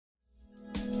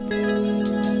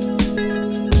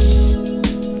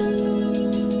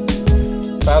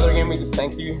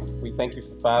thank you. We thank you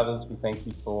for fathers. We thank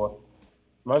you for,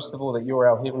 most of all, that you're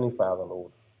our Heavenly Father,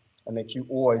 Lord, and that you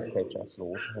always catch us,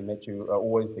 Lord, and that you are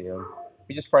always there. And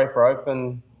we just pray for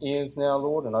open ears now,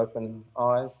 Lord, and open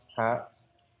eyes, hearts,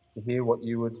 to hear what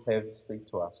you would have speak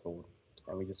to us, Lord.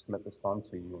 And we just commit this time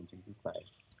to you in Jesus' name.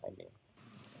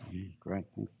 Amen. Great,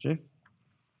 thanks, Jeff.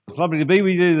 It's lovely to be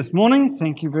with you this morning.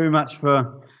 Thank you very much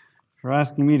for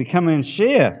asking me to come and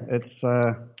share. It's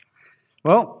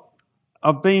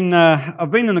I've been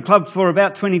in the club for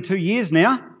about 22 years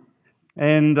now,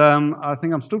 and I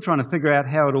think I'm still trying to figure out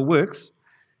how it all works.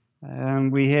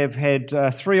 We have had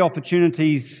 3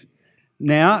 opportunities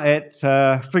now at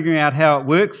figuring out how it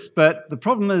works, but the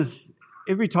problem is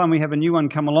every time we have a new one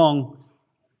come along,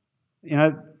 you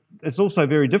know, it's also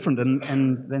very different,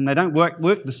 and then they don't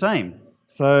work the same.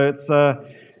 So it's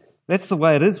that's the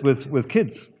way it is with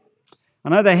kids. I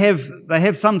know they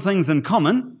have some things in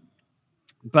common,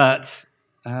 but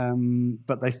they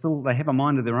have a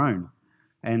mind of their own,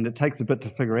 and it takes a bit to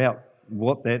figure out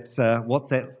what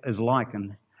that is like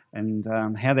and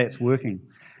how that's working.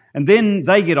 And then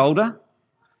they get older,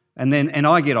 and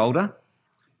I get older,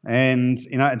 and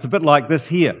you know it's a bit like this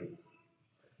here.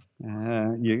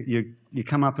 You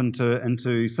come up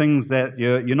into things that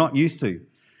you're not used to.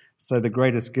 So the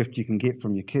greatest gift you can get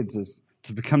from your kids is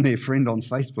to become their friend on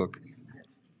Facebook.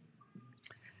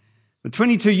 But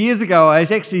 22 years ago, I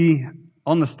was actually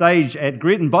on the stage at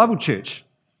Greaton Bible Church.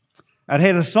 I'd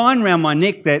had a sign around my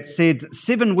neck that said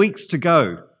 7 weeks to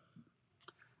go.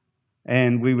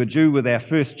 And we were due with our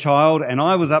first child, and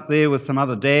I was up there with some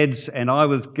other dads, and I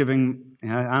was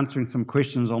answering some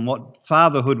questions on what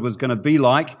fatherhood was going to be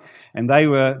like, and they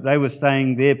were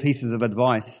saying their pieces of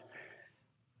advice.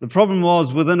 The problem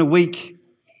was, within a week,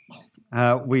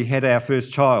 we had our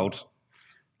first child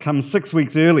come 6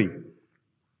 weeks early.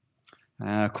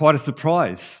 Quite a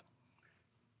surprise.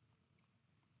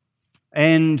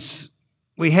 And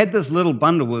we had this little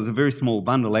bundle. It was a very small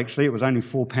bundle, actually. It was only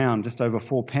 £4, just over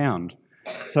 £4.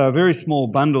 So a very small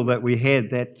bundle that we had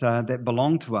that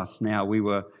belonged to us now. We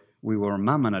were a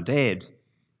mum and a dad.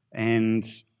 And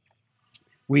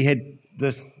we had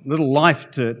this little life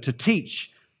to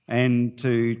teach and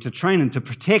to train and to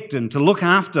protect and to look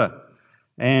after.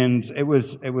 And it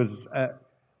was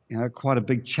quite a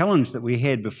big challenge that we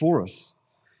had before us.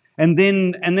 And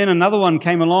then another one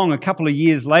came along a couple of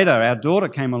years later. Our daughter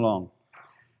came along.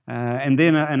 And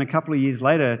then a couple of years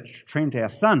later, Trent, our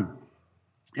son.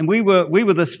 And we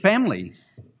were this family.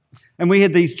 And we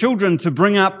had these children to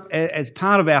bring up as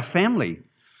part of our family.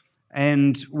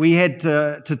 And we had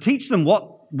to teach them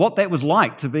what that was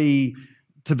like to be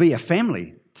a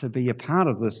family, to be a part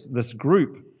of this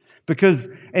group. Because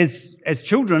as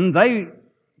children, they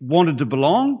wanted to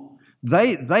belong.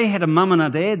 They had a mum and a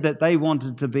dad that they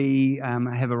wanted to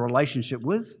have a relationship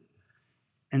with.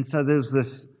 And so there's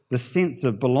this sense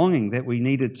of belonging that we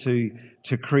needed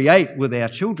to create with our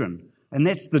children. And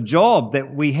that's the job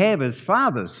that we have as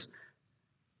fathers,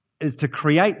 is to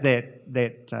create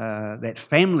that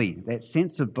family, that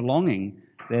sense of belonging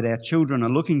that our children are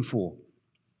looking for.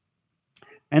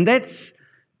 And that's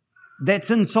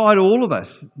inside all of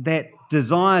us, that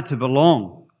desire to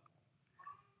belong.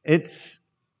 It's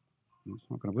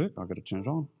not going to work. I've got to turn it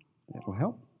on. That will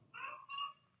help.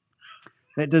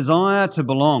 That desire to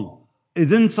belong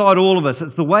is inside all of us.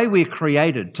 It's the way we're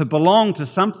created, to belong to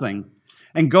something.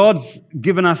 And God's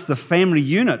given us the family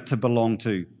unit to belong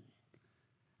to.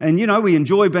 And, you know, we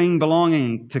enjoy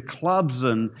belonging to clubs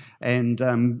and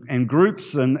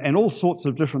groups and all sorts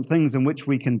of different things in which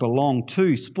we can belong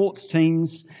to, sports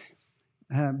teams.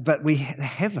 But we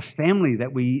have a family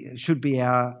that should be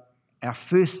our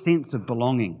first sense of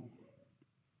belonging.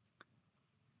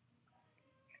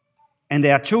 And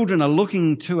our children are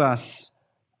looking to us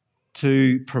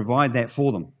to provide that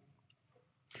for them.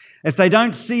 If they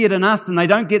don't see it in us and they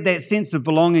don't get that sense of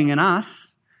belonging in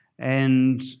us,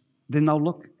 and then they'll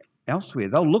look elsewhere.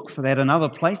 They'll look for that in other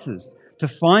places to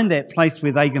find that place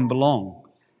where they can belong.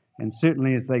 And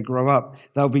certainly as they grow up,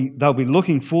 they'll be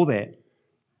looking for that.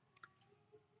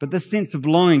 But this sense of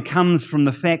belonging comes from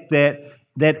the fact that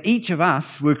each of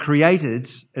us were created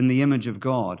in the image of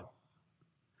God.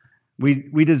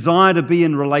 We desire to be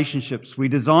in relationships. We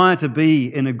desire to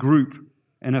be in a group,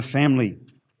 in a family.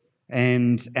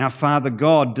 And our Father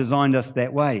God designed us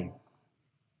that way.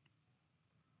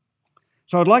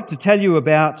 So I'd like to tell you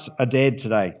about a dad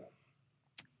today.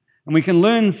 And we can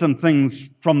learn some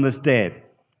things from this dad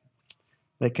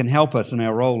that can help us in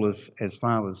our role as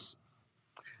fathers.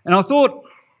 And I thought,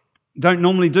 don't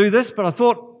normally do this, but I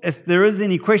thought if there is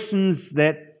any questions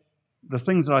that the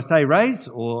things that I say raise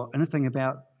or anything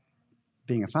about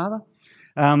being a father,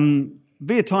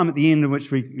 be a time at the end in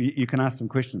which you can ask some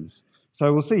questions.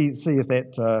 So we'll see if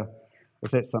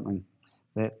that's something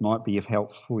that might be of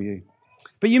help for you.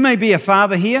 But you may be a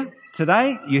father here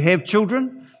today. You have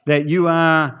children that you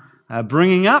are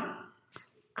bringing up,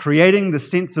 creating the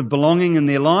sense of belonging in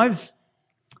their lives.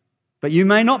 But you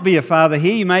may not be a father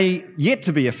here. You may yet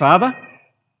to be a father.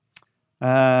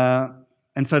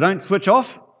 And so don't switch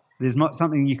off. There's not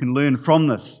something you can learn from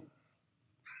this.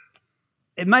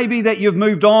 It may be that you've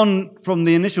moved on from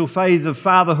the initial phase of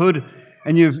fatherhood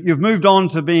and you've moved on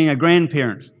to being a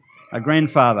grandparent, a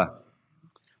grandfather.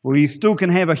 Well, you still can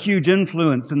have a huge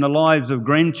influence in the lives of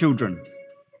grandchildren.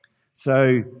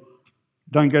 So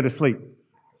don't go to sleep.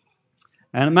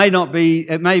 And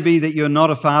it may be that you're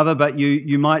not a father, but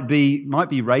you might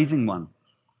be raising one.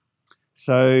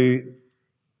 So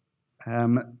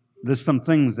there's some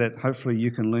things that hopefully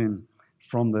you can learn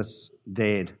from this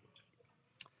dad.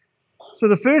 So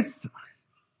the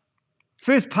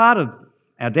first part of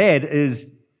our dad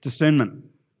is discernment.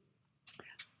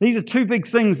 These are two big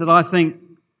things that I think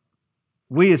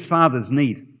we as fathers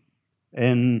need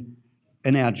in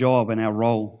our job, in our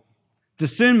role.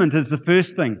 Discernment is the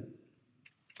first thing.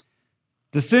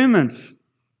 Discernment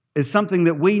is something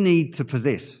that we need to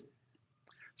possess,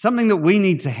 something that we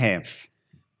need to have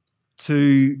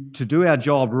to do our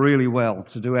job really well,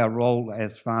 to do our role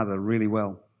as father really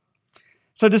well.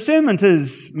 So discernment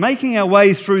is making our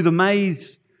way through the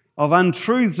maze of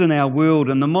untruths in our world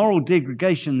and the moral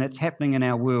degradation that's happening in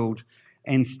our world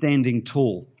and standing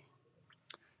tall.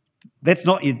 That's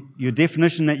not your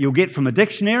definition that you'll get from a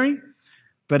dictionary,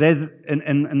 but as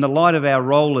in the light of our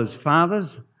role as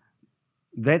fathers,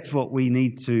 that's what we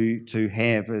need to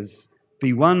have, is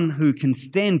be one who can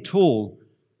stand tall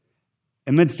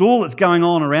amidst all that's going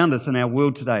on around us in our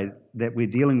world today that we're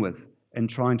dealing with and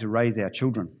trying to raise our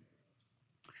children.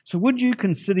 So would you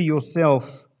consider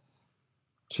yourself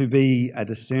to be a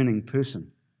discerning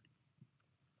person?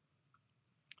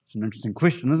 It's an interesting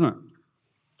question, isn't it?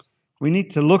 We need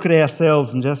to look at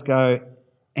ourselves and just go,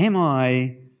 am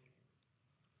I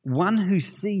one who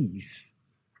sees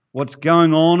what's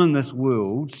going on in this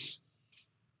world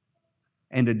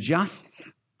and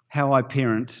adjusts how I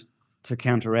parent to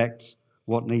counteract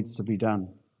what needs to be done?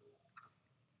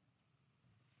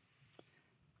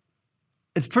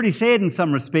 It's pretty sad in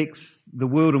some respects, the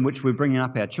world in which we're bringing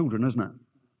up our children, isn't it?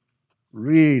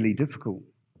 Really difficult.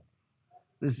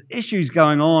 There's issues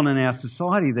going on in our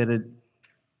society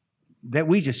that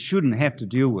we just shouldn't have to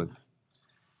deal with,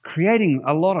 creating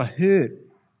a lot of hurt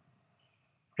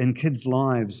in kids'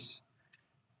 lives.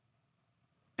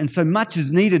 And so much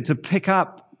is needed to pick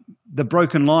up the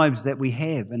broken lives that we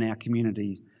have in our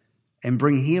communities and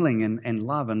bring healing and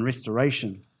love and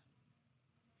restoration.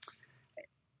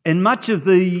 In much of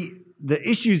the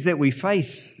issues that we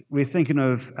face, we're thinking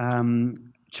of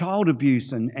child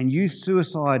abuse and youth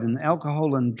suicide and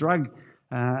alcohol and drug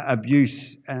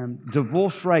abuse,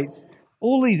 divorce rates,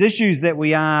 all these issues that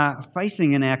we are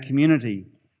facing in our community.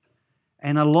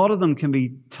 And a lot of them can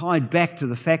be tied back to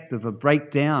the fact of a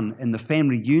breakdown in the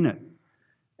family unit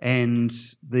and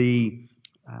the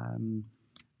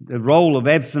role of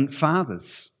absent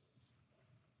fathers.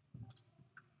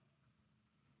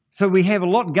 So we have a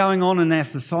lot going on in our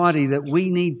society that we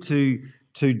need to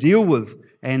deal with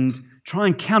and try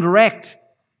and counteract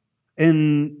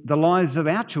in the lives of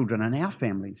our children and our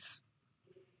families.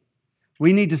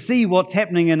 We need to see what's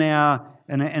happening in our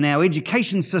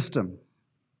education system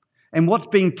and what's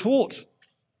being taught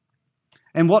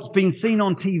and what's being seen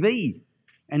on TV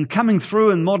and coming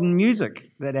through in modern music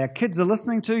that our kids are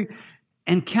listening to,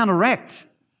 and counteract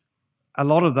a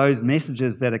lot of those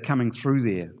messages that are coming through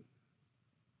there.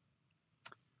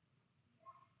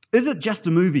 Is it just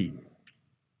a movie?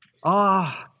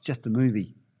 It's just a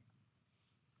movie.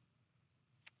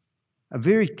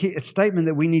 A statement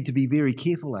that we need to be very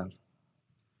careful of.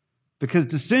 Because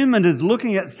discernment is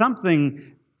looking at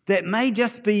something that may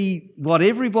just be what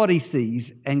everybody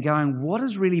sees and going, what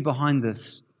is really behind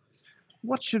this?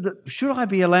 What should I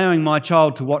be allowing my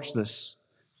child to watch this?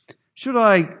 Should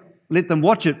I let them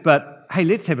watch it, but hey,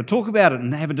 let's have a talk about it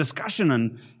and have a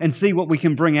discussion and see what we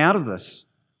can bring out of this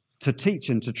to teach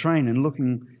and to train and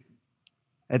looking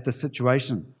at the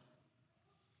situation.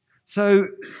 So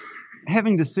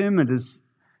having discernment is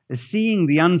seeing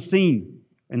the unseen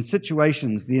in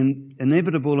situations, the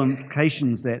inevitable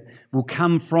implications that will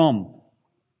come from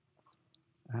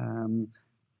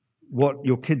what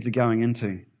your kids are going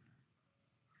into.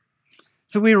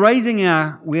 So we are raising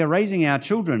our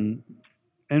children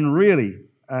in really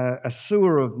a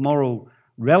sewer of moral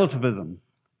relativism.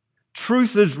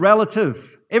 Truth is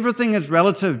relative. Everything is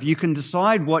relative. You can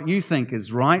decide what you think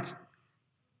is right.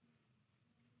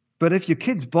 But if your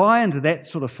kids buy into that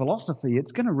sort of philosophy,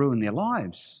 it's going to ruin their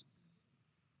lives.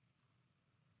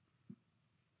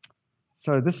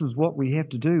 So this is what we have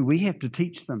to do. We have to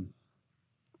teach them.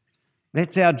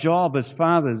 That's our job as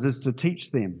fathers, is to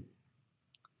teach them.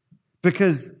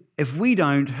 Because if we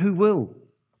don't, who will?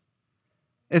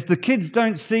 If the kids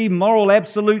don't see moral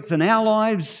absolutes in our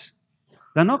lives,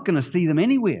 they're not going to see them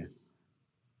anywhere.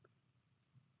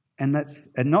 And that's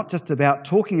not just about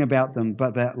talking about them, but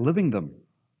about living them.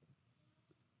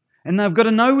 And they've got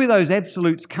to know where those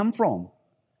absolutes come from.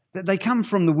 That they come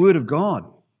from the Word of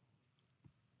God.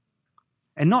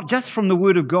 And not just from the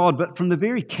Word of God, but from the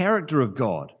very character of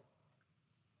God.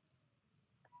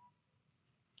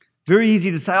 Very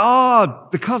easy to say,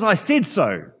 because I said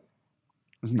so,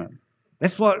 isn't it?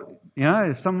 That's what,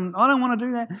 if someone, I don't want to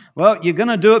do that. Well, you're going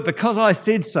to do it because I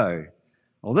said so.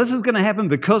 Well, this is going to happen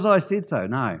because I said so.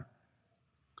 No.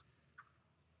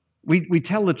 We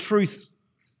tell the truth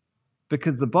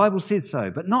because the Bible says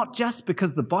so, but not just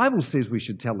because the Bible says we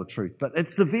should tell the truth, but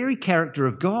it's the very character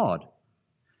of God.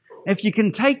 If you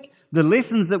can take the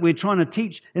lessons that we're trying to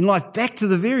teach in life back to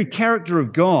the very character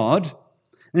of God,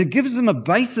 and it gives them a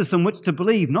basis on which to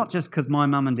believe, not just because my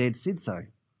mum and dad said so.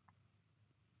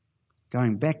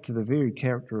 Going back to the very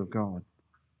character of God.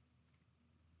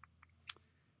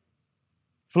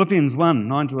 Philippians 1,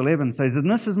 9-11 says, "And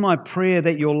this is my prayer,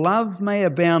 that your love may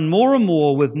abound more and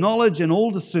more with knowledge and all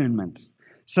discernment,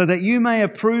 so that you may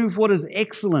approve what is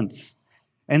excellent,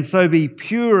 and so be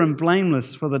pure and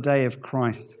blameless for the day of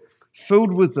Christ,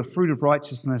 filled with the fruit of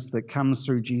righteousness that comes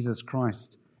through Jesus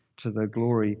Christ, to the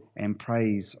glory and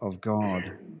praise of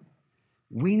God."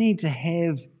 We need to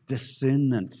have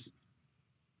discernment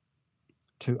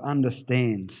to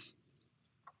understand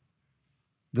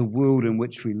the world in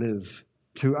which we live,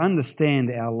 to understand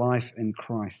our life in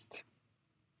Christ.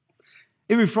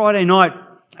 Every Friday night,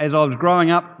 as I was growing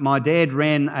up, my dad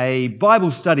ran a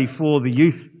Bible study for the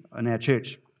youth in our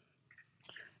church.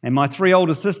 And my 3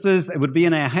 older sisters, it would be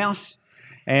in our house,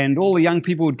 and all the young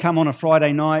people would come on a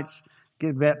Friday night,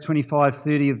 get about 25,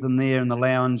 30 of them there in the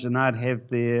lounge, and they'd have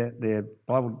their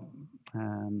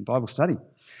Bible study.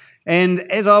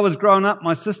 And as I was growing up,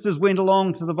 my sisters went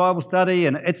along to the Bible study,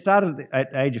 and it started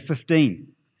at the age of 15.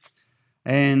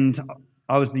 And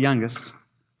I was the youngest.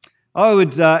 I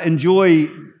would enjoy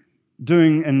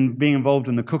doing and being involved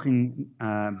in the cooking,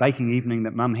 baking evening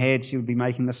that Mum had. She would be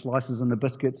making the slices and the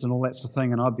biscuits and all that sort of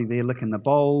thing, and I'd be there licking the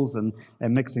bowls and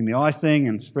mixing the icing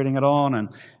and spreading it on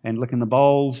and licking the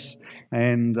bowls,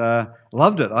 and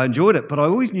loved it. I enjoyed it, but I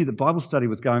always knew the Bible study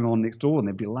was going on next door, and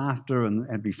there'd be laughter and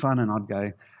it'd be fun, and I'd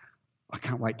go, I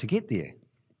can't wait to get there.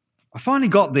 I finally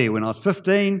got there when I was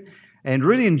 15 and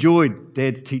really enjoyed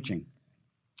Dad's teaching.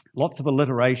 Lots of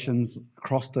alliterations,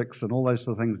 acrostics, and all those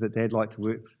sort of things that Dad liked to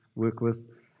work with.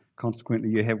 Consequently,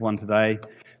 you have one today.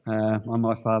 I'm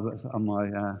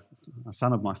a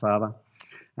son of my father.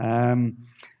 And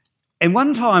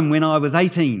one time when I was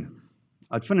 18,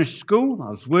 I'd finished school, I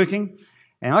was working,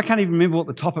 and I can't even remember what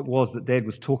the topic was that Dad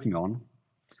was talking on.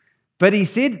 But he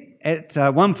said at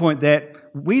one point that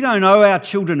we don't owe our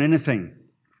children anything.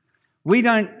 We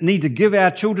don't need to give our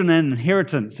children an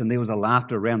inheritance. And there was a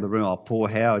laughter around the room. Oh, poor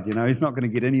Howard, he's not going to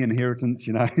get any inheritance,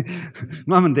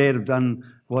 Mum and Dad have done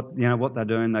what they're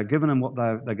doing. They're giving him what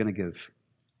they're going to give.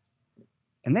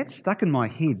 And that stuck in my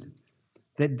head,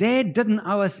 that Dad didn't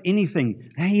owe us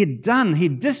anything.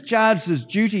 He'd discharged his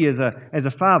duty as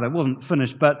a father. It wasn't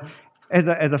finished, but as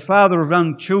a father of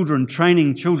young children,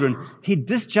 training children, he'd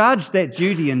discharged that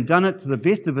duty and done it to the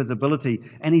best of his ability,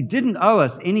 and he didn't owe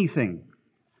us anything.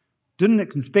 Didn't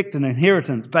expect an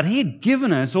inheritance, but he had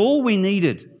given us all we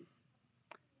needed.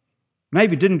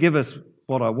 Maybe didn't give us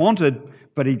what I wanted,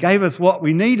 but he gave us what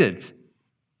we needed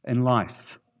in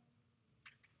life.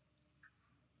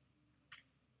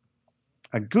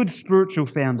 A good spiritual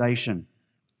foundation.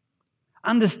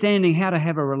 Understanding how to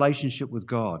have a relationship with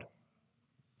God.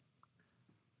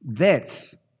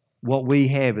 That's what we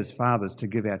have as fathers to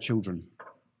give our children.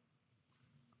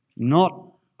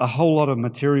 Not a whole lot of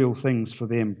material things for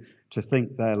them to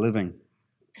think they're living.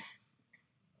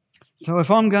 So if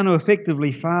I'm going to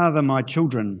effectively father my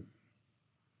children,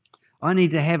 I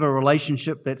need to have a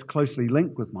relationship that's closely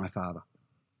linked with my father.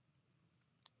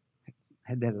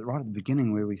 Had that right at the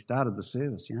beginning where we started the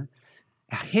service, Our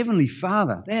Heavenly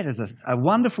Father, that is a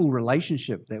wonderful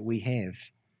relationship that we have.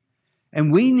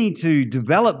 And we need to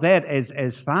develop that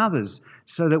as fathers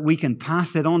so that we can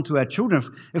pass that on to our children.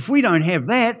 If we don't have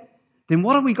that, then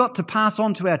what have we got to pass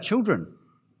on to our children?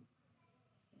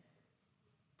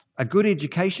 A good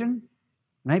education?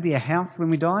 Maybe a house when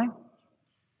we die?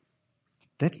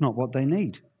 That's not what they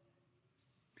need.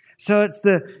 So it's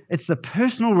the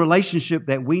personal relationship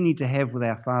that we need to have with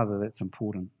our Father that's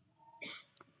important.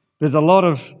 There's a lot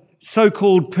of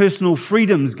so-called personal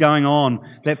freedoms going on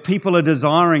that people are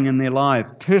desiring in their life,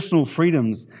 personal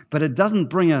freedoms, but it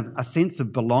doesn't bring a sense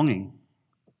of belonging.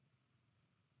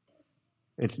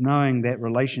 It's knowing that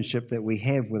relationship that we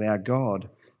have with our God,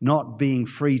 not being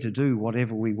free to do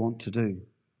whatever we want to do,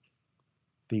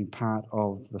 being part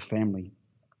of the family.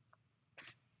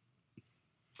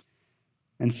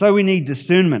 And so we need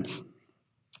discernment.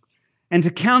 And to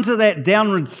counter that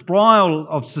downward spiral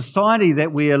of society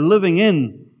that we are living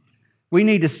in, we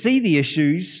need to see the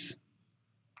issues,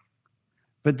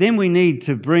 but then we need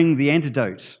to bring the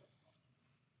antidote.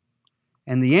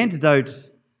 And the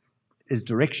antidote is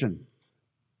direction.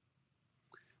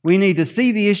 We need to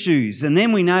see the issues, and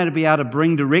then we know to be able to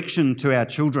bring direction to our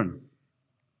children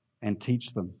and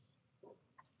teach them.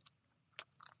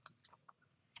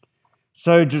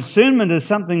 So discernment is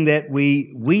something that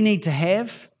we need to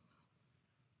have.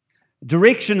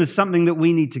 Direction is something that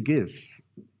we need to give.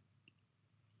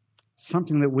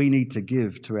 Something that we need to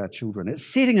give to our children. It's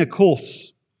setting a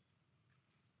course.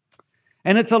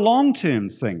 And it's a long-term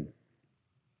thing.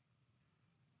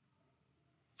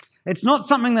 It's not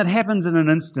something that happens in an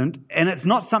instant, and it's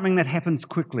not something that happens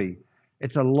quickly.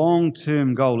 It's a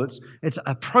long-term goal. It's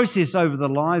a process over the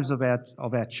lives of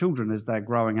our children as they're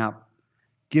growing up,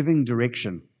 giving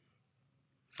direction.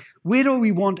 Where do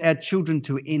we want our children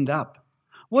to end up?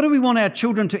 What do we want our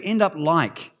children to end up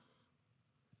like?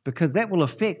 Because that will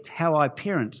affect how I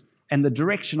parent and the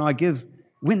direction I give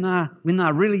when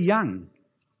they're really young.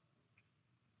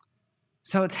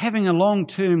 So it's having a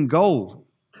long-term goal,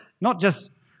 not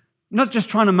just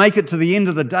trying to make it to the end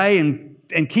of the day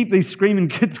and keep these screaming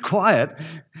kids quiet,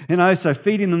 so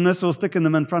feeding them this or sticking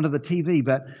them in front of the TV.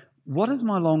 But what is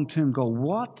my long-term goal?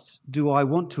 What do I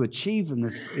want to achieve in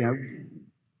this,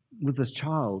 with this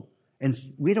child? And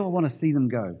where do I want to see them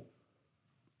go?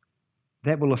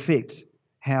 That will affect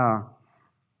how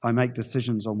I make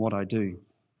decisions on what I do.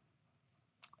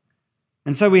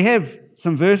 And so we have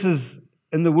some verses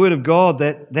in the Word of God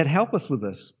that help us with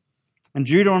this. And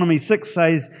Deuteronomy 6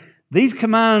 says, "These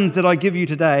commands that I give you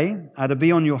today are to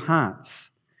be on your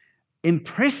hearts.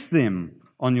 Impress them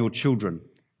on your children.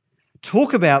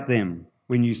 Talk about them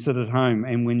when you sit at home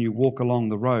and when you walk along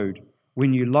the road,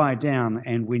 when you lie down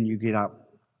and when you get up."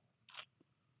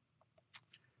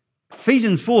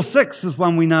 Ephesians 4:6 is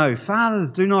one we know.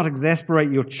 "Fathers, do not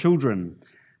exasperate your children,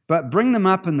 but bring them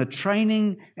up in the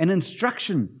training and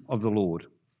instruction of the Lord."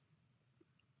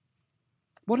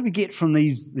 What do we get from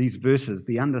these verses,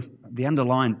 the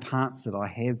underlined parts that I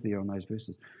have there on those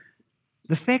verses?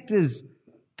 The fact is,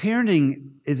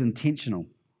 parenting is intentional.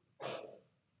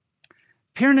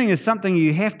 Parenting is something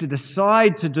you have to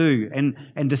decide to do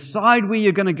and decide where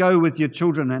you're going to go with your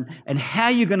children and how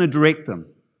you're going to direct them.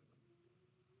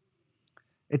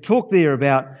 It talked there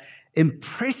about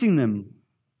impressing them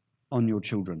on your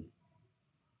children.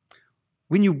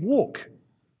 When you walk,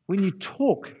 when you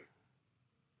talk,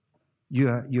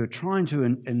 you're trying to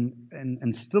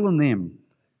instill in them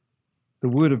the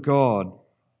Word of God,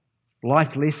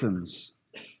 life lessons,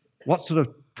 what sort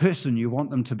of person you want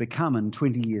them to become in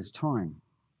 20 years' time.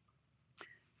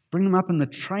 Bring them up in the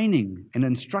training and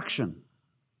instruction.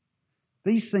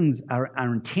 These things are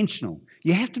intentional.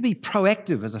 You have to be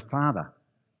proactive as a father.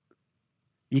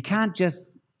 You can't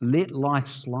just let life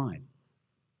slide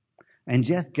and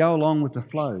just go along with the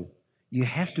flow. You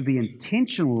have to be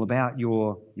intentional about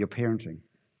your parenting.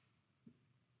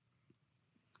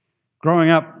 Growing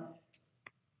up,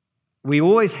 we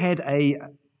always had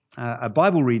a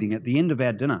Bible reading at the end of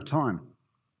our dinner time.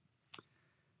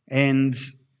 And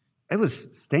it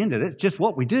was standard. It's just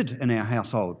what we did in our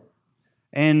household.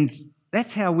 And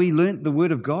that's how we learnt the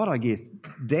Word of God, I guess.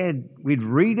 We'd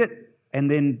read it,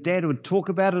 and then Dad would talk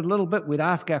about it a little bit. We'd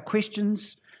ask our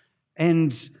questions,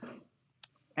 and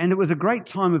it was a great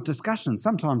time of discussion.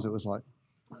 Sometimes it was like,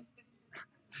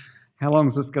 how long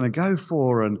is this going to go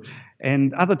for?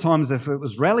 And other times, if it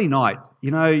was rally night,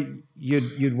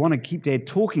 you'd want to keep Dad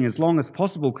talking as long as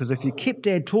possible, because if you kept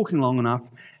Dad talking long enough,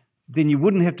 then you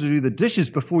wouldn't have to do the dishes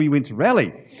before you went to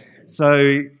rally.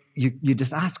 So you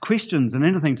just ask questions and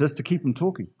anything just to keep him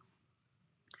talking.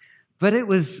 But it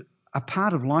was a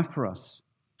part of life for us,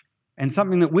 and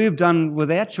something that we've done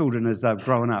with our children as they've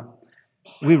grown up.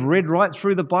 We've read right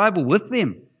through the Bible with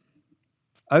them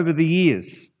over the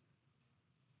years.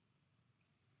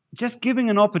 Just giving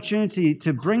an opportunity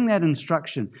to bring that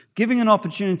instruction, giving an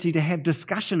opportunity to have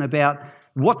discussion about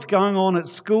what's going on at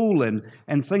school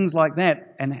and things like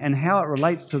that, and how it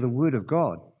relates to the Word of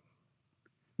God.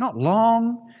 Not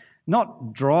long,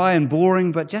 not dry and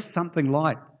boring, but just something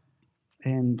light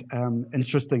and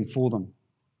interesting for them.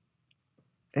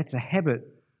 It's a habit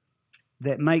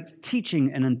that makes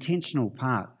teaching an intentional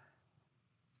part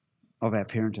of our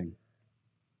parenting.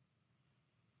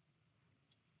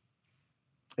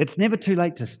 It's never too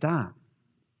late to start.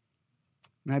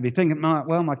 Maybe thinking,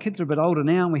 well, my kids are a bit older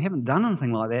now and we haven't done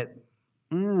anything like that.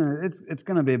 It's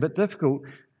going to be a bit difficult.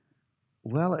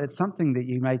 Well, it's something that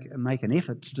you make an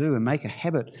effort to do and make a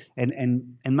habit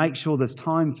and make sure there's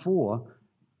time for,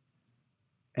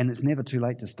 and it's never too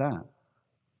late to start.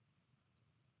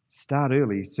 Start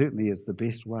early certainly is the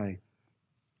best way.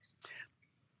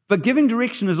 But giving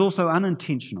direction is also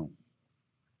unintentional.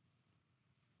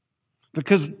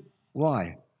 Because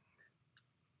why?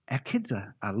 Our kids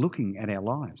are looking at our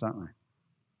lives, aren't they?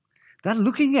 They're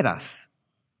looking at us.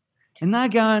 And they're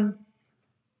going,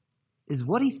 is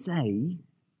what he say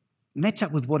match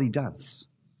up with what he does?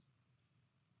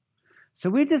 So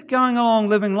we're just going along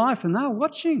living life and they're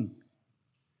watching.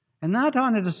 And they're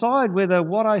trying to decide whether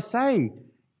what I say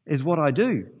is what I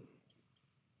do.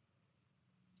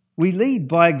 We lead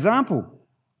by example.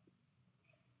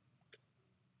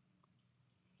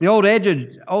 The old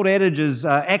adage is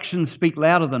actions speak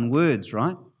louder than words,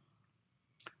 right?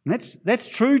 And that's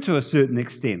true to a certain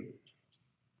extent.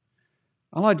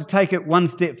 I like to take it one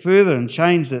step further and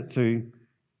change it to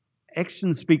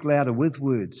actions speak louder with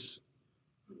words.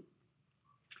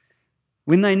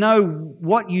 When they know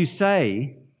what you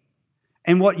say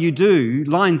and what you do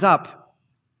lines up,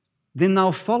 then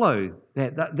they'll follow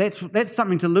that. That's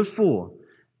something to live for.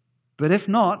 But if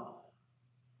not,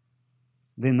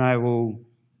 then they will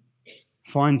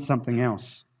find something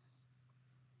else.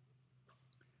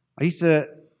 I used to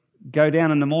go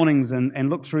down in the mornings and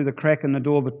look through the crack in the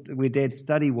door where Dad's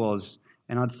study was,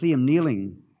 and I'd see him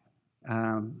kneeling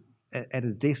at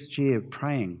his desk chair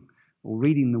praying or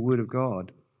reading the Word of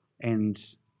God. And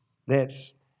that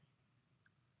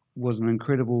was an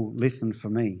incredible lesson for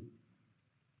me.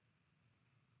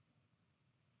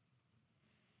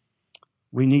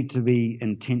 We need to be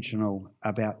intentional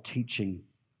about teaching.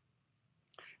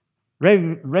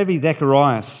 Ravi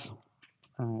Zacharias,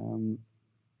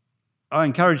 I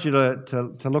encourage you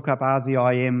to look up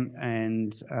RZIM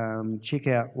and check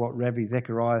out what Ravi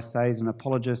Zacharias says, an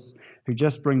apologist who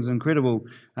just brings incredible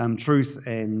truth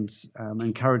and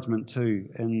encouragement too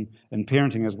in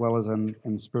parenting as well as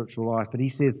in spiritual life. But he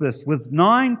says this: with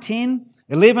 9, 10,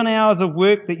 11 hours of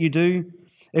work that you do,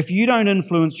 if you don't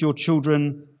influence your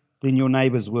children, then your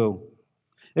neighbours will.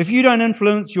 If you don't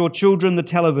influence your children, the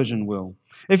television will.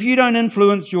 If you don't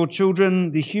influence your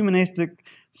children, the humanistic,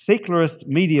 secularist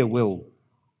media will.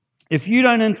 If you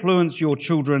don't influence your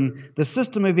children, the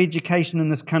system of education in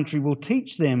this country will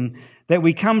teach them that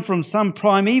we come from some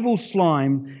primeval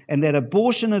slime and that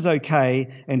abortion is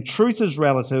okay and truth is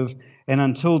relative, and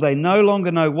until they no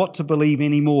longer know what to believe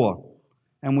anymore.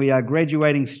 And we are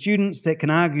graduating students that can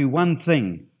argue one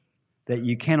thing, that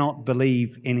you cannot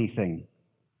believe anything.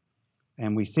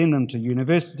 And we send them to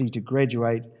university to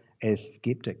graduate as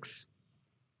skeptics.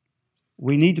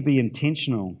 We need to be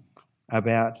intentional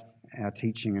about our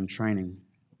teaching and training.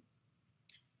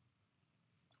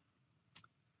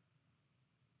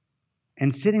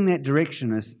 And setting that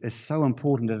direction is so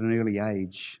important at an early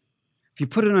age. If you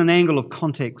put it in an angle of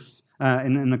context,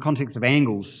 in the context of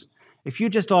angles, if you're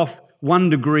just off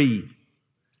 1 degree,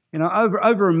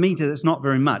 over a metre, it's not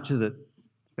very much, is it?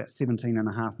 About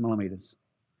 17.5 millimetres.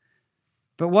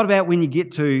 But what about when you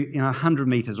get to 100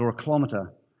 metres or a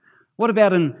kilometre? What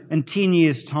about in 10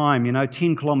 years' time,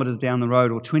 10 kilometres down the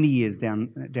road or 20 years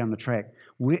down the track?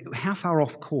 How far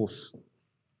off course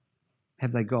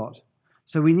have they got?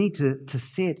 So we need to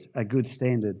set a good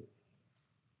standard.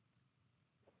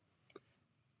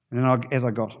 And then as I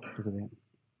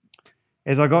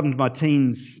got into my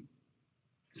teens,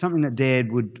 something that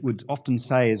Dad would often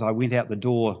say as I went out the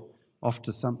door off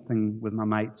to something with my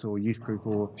mates or youth group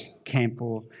or camp,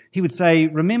 he would say,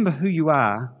 remember who you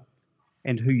are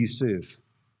and who you serve.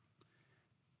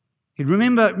 He'd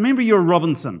remember you're a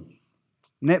Robinson,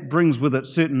 and that brings with it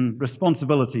certain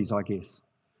responsibilities, I guess.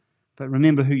 But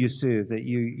remember who you serve, that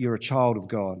you're a child of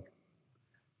God.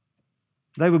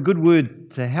 They were good words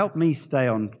to help me stay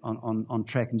on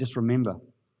track and just remember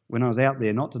when I was out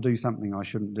there not to do something I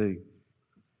shouldn't do.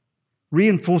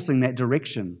 Reinforcing that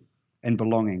direction and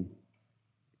belonging.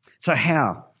 So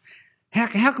how? How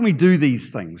can we do these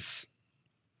things?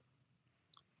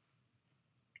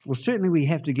 Well, certainly we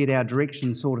have to get our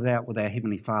direction sorted out with our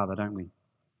Heavenly Father, don't we?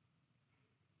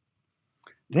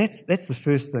 That's the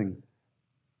first thing.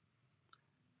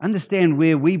 Understand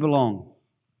where we belong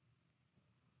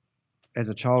as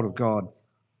a child of God,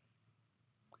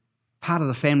 part of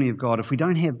the family of God. If we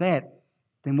don't have that,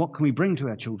 then what can we bring to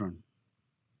our children?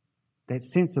 That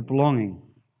sense of belonging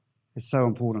is so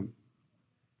important.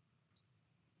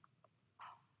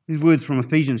 These words from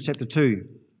Ephesians chapter 2.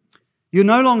 You're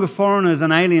no longer foreigners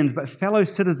and aliens, but fellow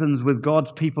citizens with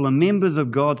God's people and members of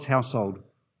God's household.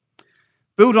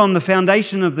 Built on the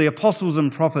foundation of the apostles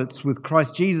and prophets, with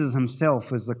Christ Jesus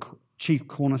himself as the chief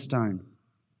cornerstone.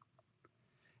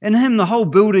 In him the whole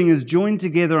building is joined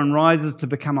together and rises to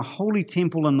become a holy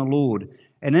temple in the Lord.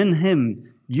 And in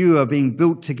him you are being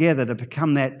built together to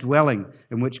become that dwelling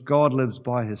in which God lives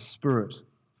by his Spirit.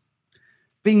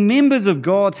 Being members of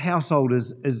God's household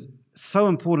is so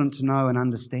important to know and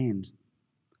understand.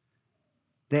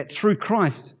 That through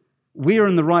Christ, we're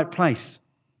in the right place.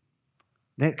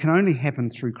 That can only happen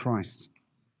through Christ.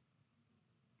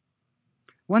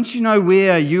 Once you know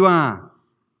where you are,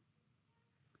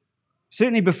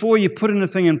 certainly before you put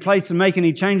anything in place and make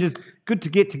any changes, good to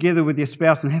get together with your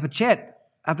spouse and have a chat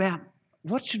about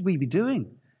what should we be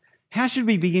doing? How should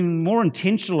we be more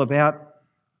intentional about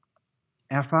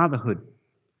our fatherhood?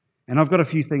 And I've got a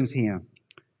few things here.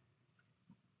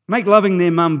 Make loving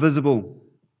their mum visible.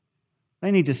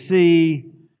 They need to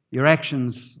see your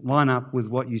actions line up with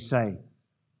what you say.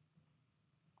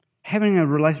 Having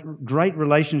a great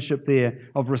relationship there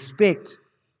of respect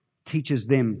teaches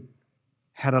them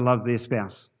how to love their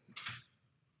spouse.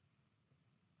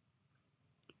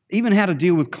 Even how to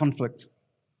deal with conflict.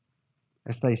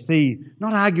 If they see,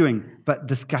 not arguing, but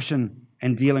discussion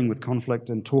and dealing with conflict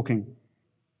and talking.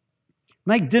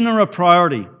 Make dinner a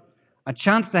priority, a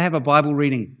chance to have a Bible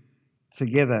reading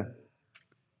together.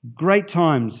 Great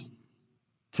times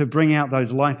to bring out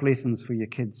those life lessons for your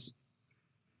kids.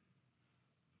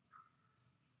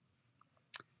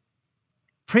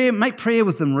 Make prayer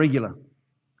with them regular.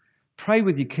 Pray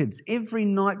with your kids. Every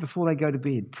night before they go to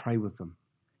bed, pray with them.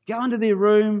 Go into their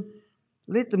room,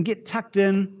 let them get tucked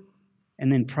in,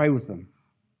 and then pray with them.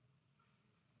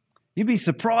 You'd be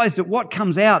surprised at what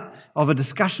comes out of a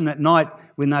discussion at night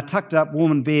when they're tucked up,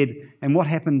 warm in bed, and what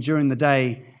happened during the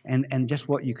day, and just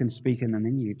what you can speak in, and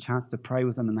then you get a chance to pray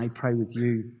with them, and they pray with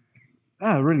you.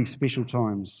 Really special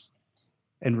times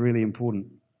and really important.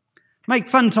 Make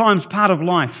fun times part of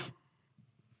life.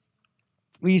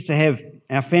 We used to have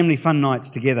our family fun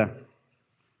nights together.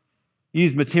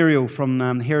 Used material from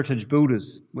Heritage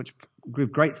Builders, which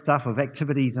give great stuff of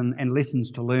activities and lessons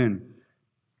to learn.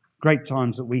 Great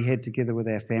times that we had together with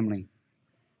our family.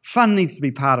 Fun needs to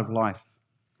be part of life.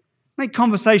 Make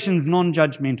conversations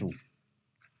non-judgmental.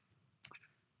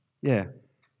 Yeah.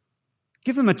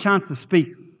 Give them a chance to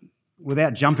speak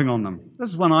without jumping on them. This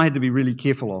is one I had to be really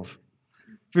careful of.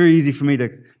 Very easy for me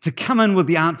to come in with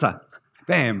the answer.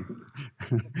 Bam.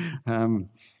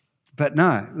 But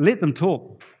no, let them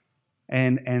talk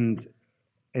and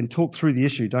talk through the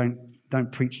issue.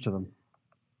 Don't preach to them.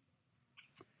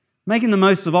 Making the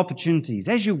most of opportunities.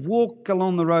 As you walk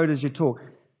along the road, as you talk,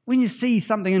 when you see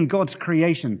something in God's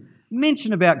creation,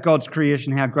 mention about God's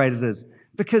creation, how great it is.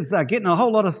 Because they're getting a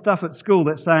whole lot of stuff at school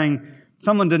that's saying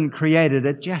someone didn't create it,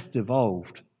 it just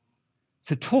evolved.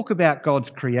 So talk about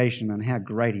God's creation and how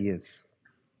great He is.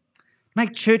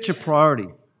 Make church a priority,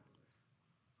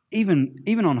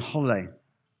 even on holiday.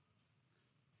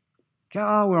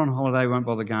 Go, we're on holiday, won't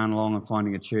bother going along and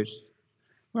finding a church.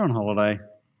 We're on holiday.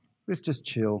 Let's just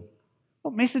chill.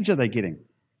 What message are they getting?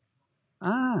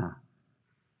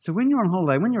 So when you're on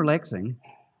holiday, when you're relaxing,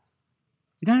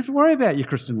 you don't have to worry about your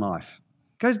Christian life.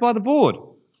 It goes by the board.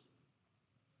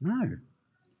 No.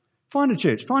 Find a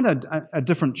church. Find a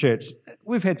different church.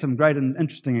 We've had some great and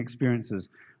interesting experiences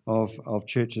of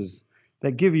churches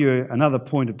that give you another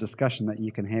point of discussion that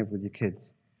you can have with your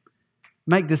kids.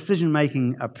 Make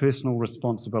decision-making a personal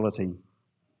responsibility.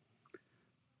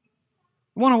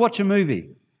 Want to watch a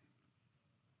movie?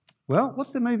 Well,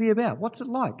 what's the movie about? What's it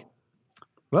like?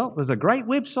 Well, there's a great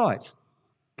website.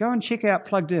 Go and check out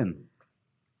Plugged In.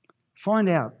 Find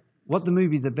out what the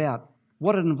movie's about,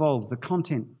 what it involves, the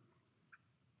content.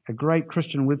 A great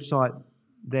Christian website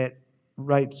that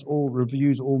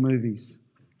reviews all movies.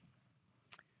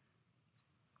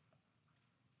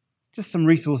 Just some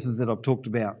resources that I've talked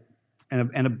about.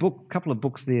 And a couple of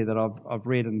books there that I've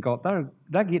read and got. They're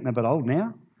getting a bit old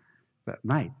now, but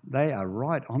mate, they are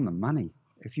right on the money.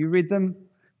 If you read them,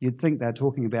 you'd think they're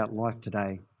talking about life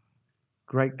today.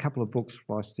 Great couple of books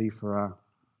by Steve Farrar.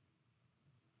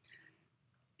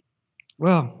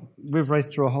 Well, we've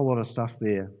raced through a whole lot of stuff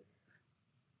there.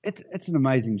 It's an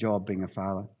amazing job being a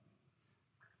father.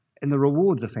 And the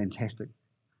rewards are fantastic.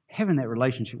 Having that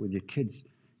relationship with your kids,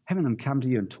 having them come to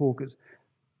you and talk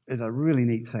is a really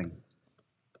neat thing.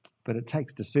 But it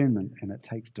takes discernment and it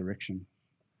takes direction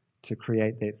to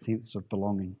create that sense of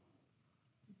belonging.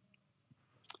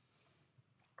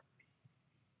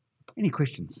 Any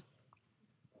questions?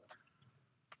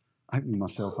 Opening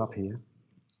myself up here.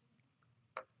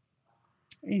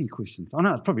 Any questions? I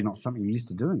know it's probably not something you're used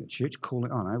to doing at church,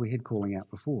 calling. Oh no, we had calling out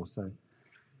before, so.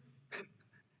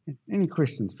 Any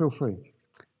questions, feel free.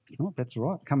 If not, that's all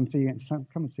right. Come and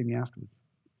see me afterwards.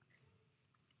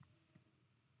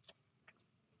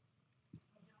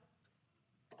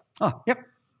 Oh, yep.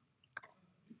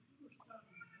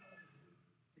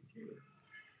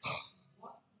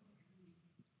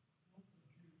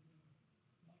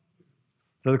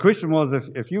 So the question was,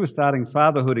 if you were starting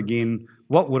fatherhood again,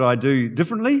 what would I do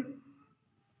differently?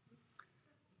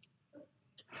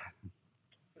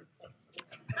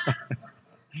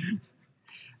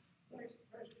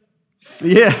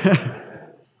 Yeah.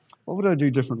 What would I do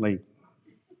differently?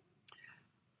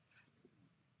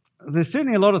 There's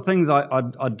certainly a lot of things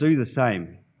I'd do the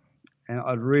same. And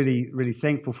I'm really, really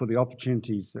thankful for the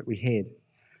opportunities that we had.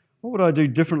 What would I do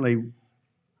differently?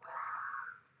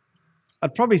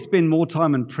 I'd probably spend more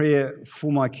time in prayer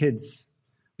for my kids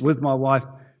with my wife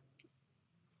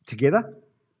together.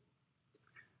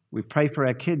 We pray for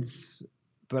our kids,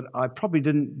 but I probably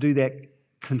didn't do that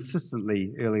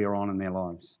consistently earlier on in their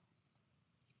lives.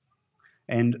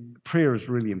 And prayer is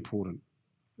really important.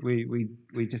 We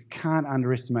just can't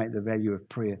underestimate the value of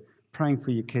prayer. Praying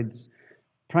for your kids,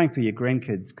 praying for your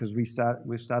grandkids, because we've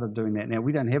started doing that now.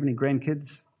 We don't have any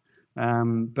grandkids,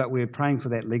 but we're praying for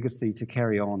that legacy to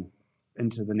carry on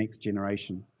into the next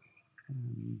generation.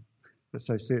 But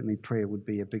so certainly prayer would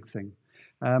be a big thing.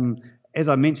 As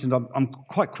I mentioned, I'm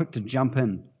quite quick to jump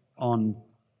in on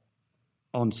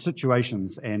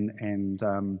situations, and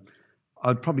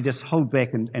I'd probably just hold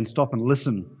back and stop and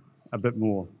listen a bit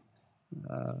more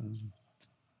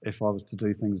if I was to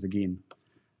do things again.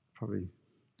 Probably,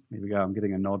 there we go, I'm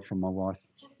getting a nod from my wife.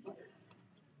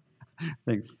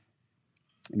 Thanks.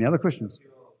 Any other questions?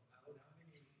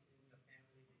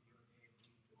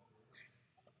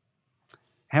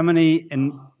 How many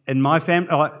in my family?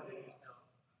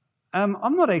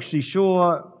 I'm not actually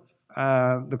sure.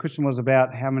 The question was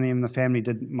about how many in the family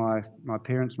did my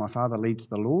father lead to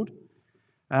the Lord.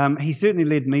 He certainly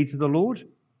led me to the Lord.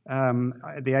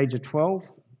 At the age of 12,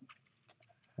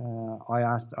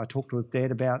 I talked with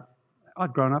Dad about,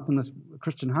 I'd grown up in this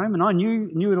Christian home and I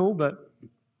knew it all, but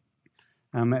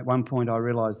at one point I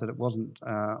realised that it wasn't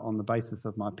on the basis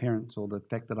of my parents or the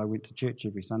fact that I went to church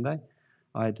every Sunday.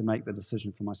 I had to make the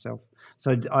decision for myself.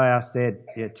 So I asked Dad,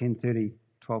 10:30,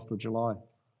 12th of July,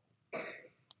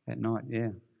 at night,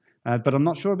 yeah. But I'm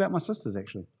not sure about my sisters,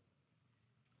 actually.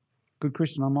 Good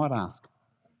question, I might ask.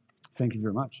 Thank you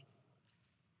very much.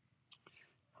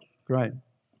 Great.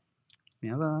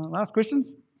 Any other last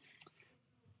questions?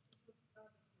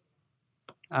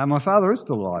 My father is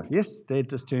still alive, yes. Dad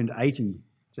just turned 80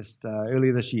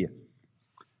 earlier this year.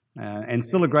 And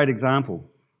still a great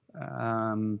example.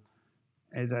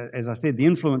 As I said, the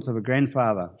influence of a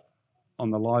grandfather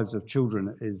on the lives of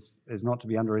children is not to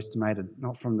be underestimated,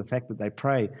 not from the fact that they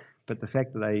pray, but the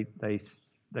fact that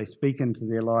they speak into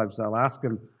their lives. They'll ask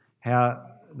them how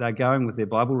they're going with their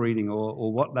Bible reading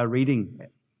or what they're reading,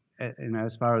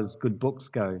 as far as good books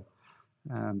go.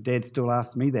 Dad still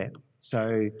asks me that.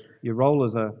 So your role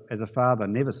as a father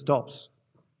never stops,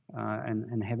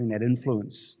 and having that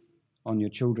influence on your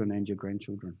children and your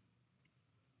grandchildren.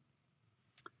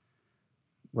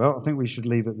 Well, I think we should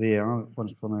leave it there. I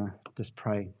just want to just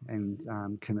pray and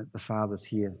commit the fathers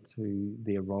here to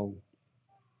their role.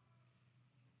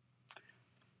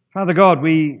 Father God,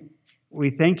 we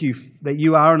thank you that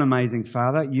you are an amazing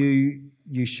Father.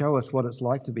 You show us what it's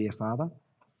like to be a father.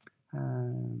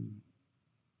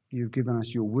 You've given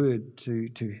us your word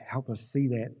to help us see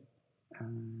that,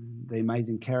 the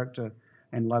amazing character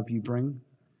and love you bring.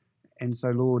 And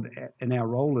so, Lord, in our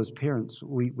role as parents,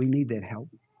 we need that help.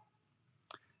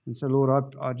 And so,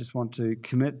 Lord, I just want to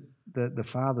commit the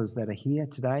fathers that are here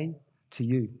today to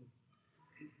you,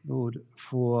 Lord,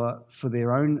 for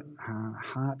their own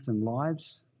hearts and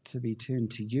lives to be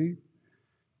turned to you,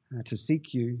 to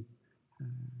seek you,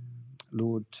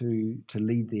 Lord, to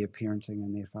lead their parenting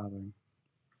and their fathering.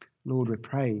 Lord, we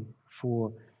pray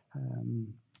for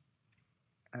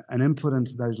an input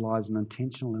into those lives, an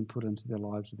intentional input into the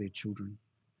lives of their children.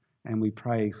 And we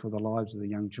pray for the lives of the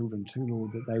young children too,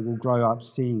 Lord, that they will grow up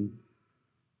seeing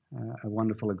a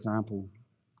wonderful example.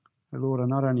 But Lord, I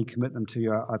not only commit them to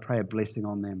you, I pray a blessing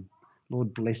on them.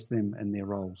 Lord, bless them in their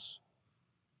roles.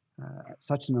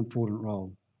 Such an important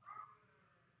role.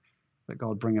 That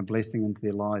God bring a blessing into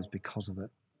their lives because of it.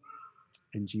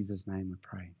 In Jesus' name we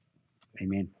pray.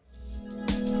 Amen.